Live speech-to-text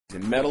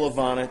in Medal of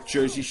Honor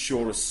Jersey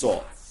Shore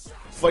Assault.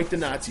 Fight the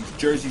Nazis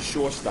Jersey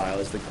Shore style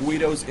as the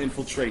Guidos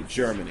infiltrate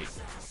Germany.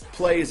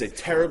 Play as a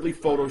terribly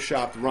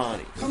photoshopped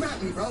Ronnie. Come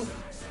at me, bro.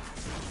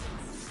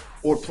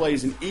 Or play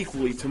as an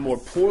equally to more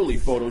poorly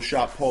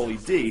photoshopped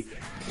Pauly D.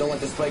 Don't let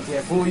this play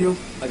here fool you,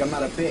 like I'm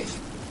not a bitch.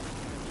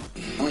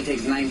 Only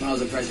takes 9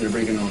 pounds of pressure to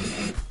break a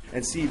nose.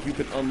 And see if you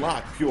can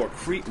unlock pure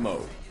creep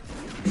mode.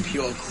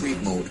 Pure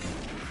creep mode.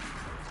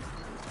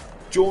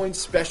 Join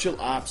Special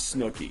Ops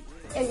Snookie.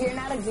 If you're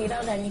not a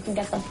Guido, then you can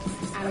get the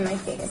out of my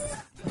face.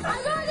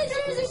 I'm going to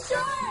Jersey Shore,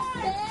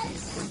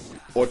 bitch!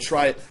 Or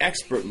try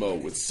Expert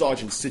Mode with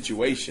Sergeant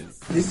Situation.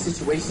 This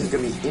situation is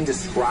going to be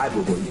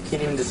indescribable. You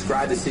can't even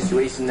describe the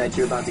situation that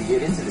you're about to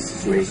get into the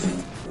situation.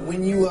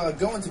 When you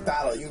go into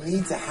battle, you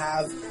need to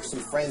have some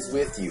friends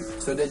with you,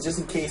 so that just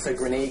in case a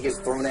grenade gets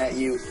thrown at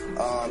you,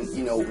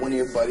 you know, one of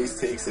your buddies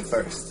takes it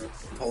first.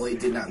 Pauly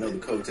did not know the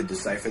code to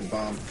decipher the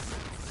bomb.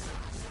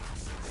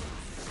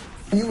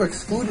 You were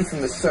excluded from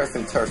the surf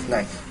and turf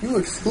night. You were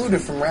excluded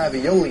from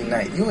ravioli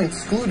night. You were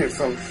excluded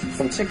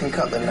from chicken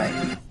cutlet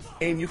night.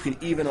 And you can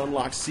even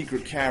unlock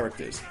secret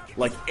characters,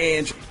 like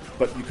Ange,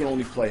 but you can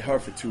only play her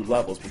for 2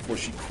 levels before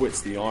she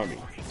quits the army.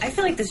 I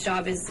feel like this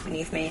job is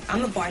beneath me.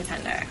 I'm a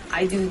bartender.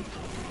 I do,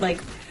 like,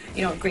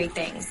 you know, great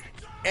things.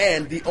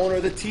 And the owner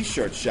of the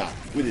t-shirt shop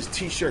with his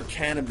t-shirt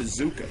cannon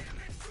bazooka.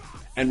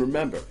 And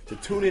remember to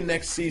tune in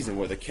next season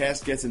where the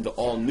cast gets into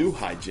all new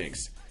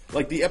hijinks,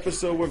 like the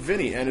episode where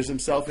Vinny enters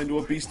himself into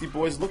a Beastie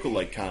Boys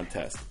lookalike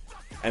contest.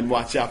 And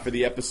watch out for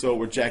the episode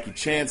where Jackie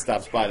Chan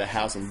stops by the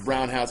house and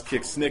Roundhouse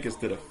kicks Snickers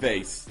to the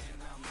face.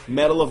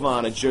 Medal of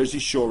Honor Jersey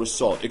Shore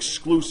Assault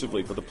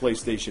exclusively for the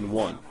PlayStation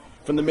 1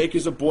 from the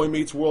makers of Boy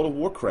Meets World of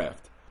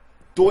Warcraft.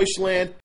 Deutschland